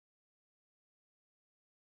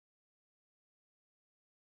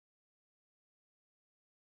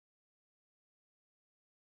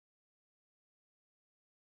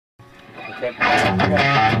So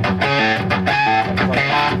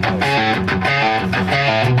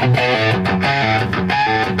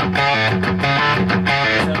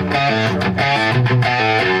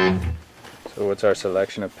what's our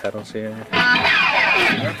selection of pedals here?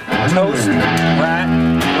 Toast, rat,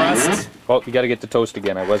 rust. Oh, you got to get the toast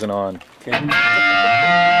again. I wasn't on. Okay.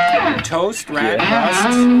 Toast, rat,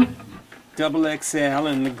 rust, double XL,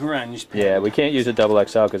 and the grunge pedal. Yeah, we can't use a double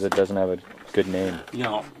XL because it doesn't have a good name.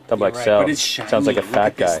 No, double XL. right, but it's shiny. Sounds like a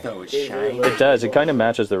fat guy. This, though. It's shiny. It does. It kind of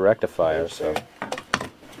matches the rectifier, so.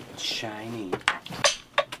 It's shiny.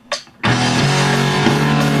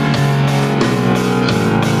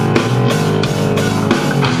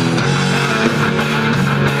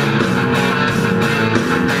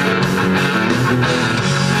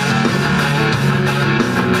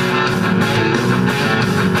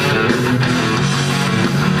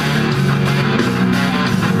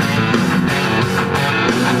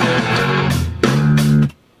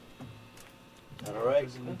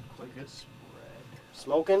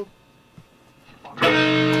 Smoking?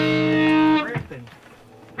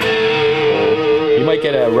 You might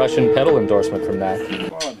get a Russian pedal endorsement from that.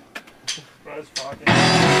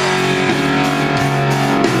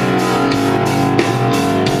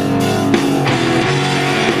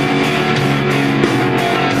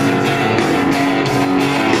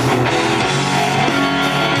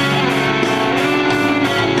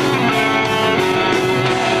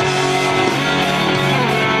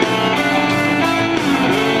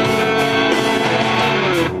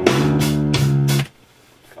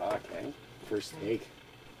 First take.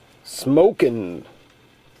 Smoking.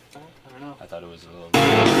 I don't know. I thought it was a little.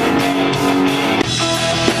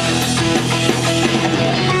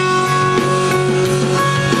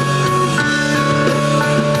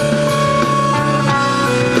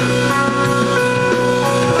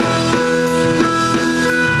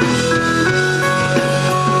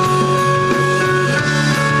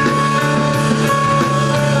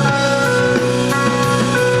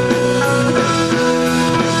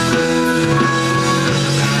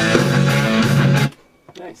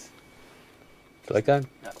 Like that?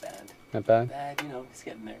 Not bad. Not bad? Bad, you know, it's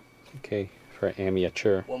getting there. Okay, for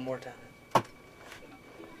amateur. One more time.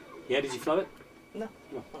 Yeah, did you flub it? No.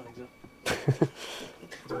 No, I don't think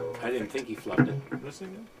so. I didn't think you flubbed it.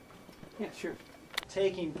 Listening? Yeah, sure.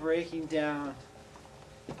 Taking, breaking down.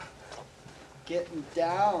 Getting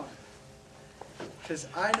down. Because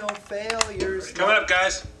I know failures. Coming up,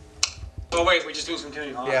 guys. Oh, wait, we're just doing some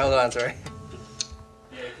tuning. Yeah, hold on, sorry.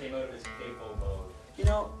 Yeah, it came out of his cable mode. You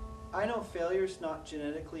know, I know failure's not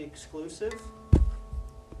genetically exclusive.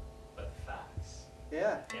 But facts.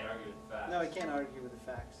 Yeah. Can't argue with facts. No, I can't argue with the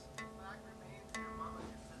facts.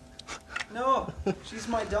 No, she's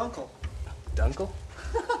my dunkle. Dunkle?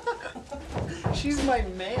 She's my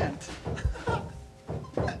mant.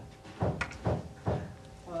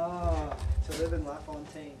 Ah, to live in La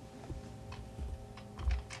Fontaine.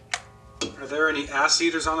 Are there any ass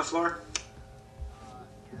eaters on the floor?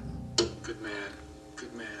 Good man.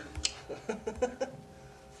 Good man.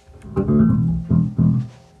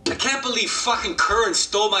 I can't believe fucking Curran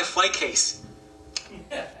stole my flight case.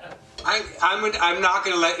 I'm not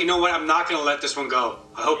gonna let, you know what, I'm not gonna let this one go.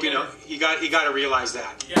 I hope you know, you got to realize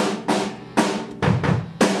that. Yeah.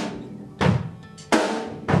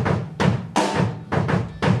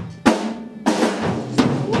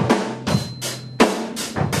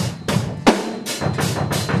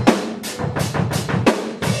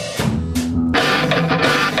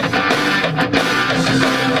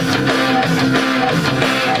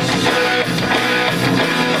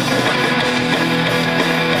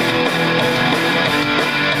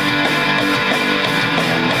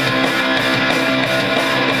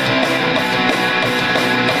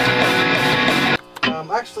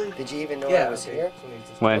 Actually, did you even know I was here?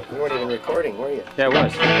 When? You weren't even recording, were you? Yeah, it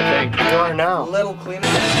was, I think. You are now. A little cleaner.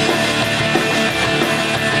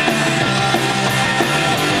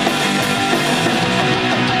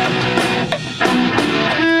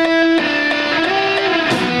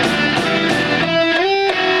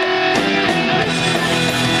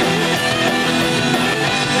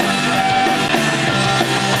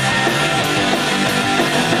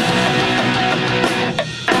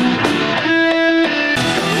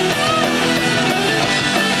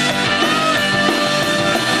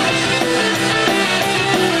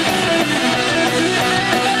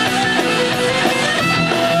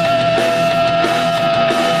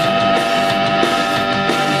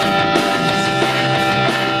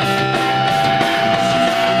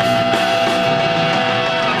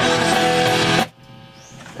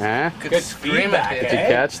 Huh? Good scream at Did you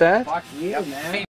catch that? Fuck you, man.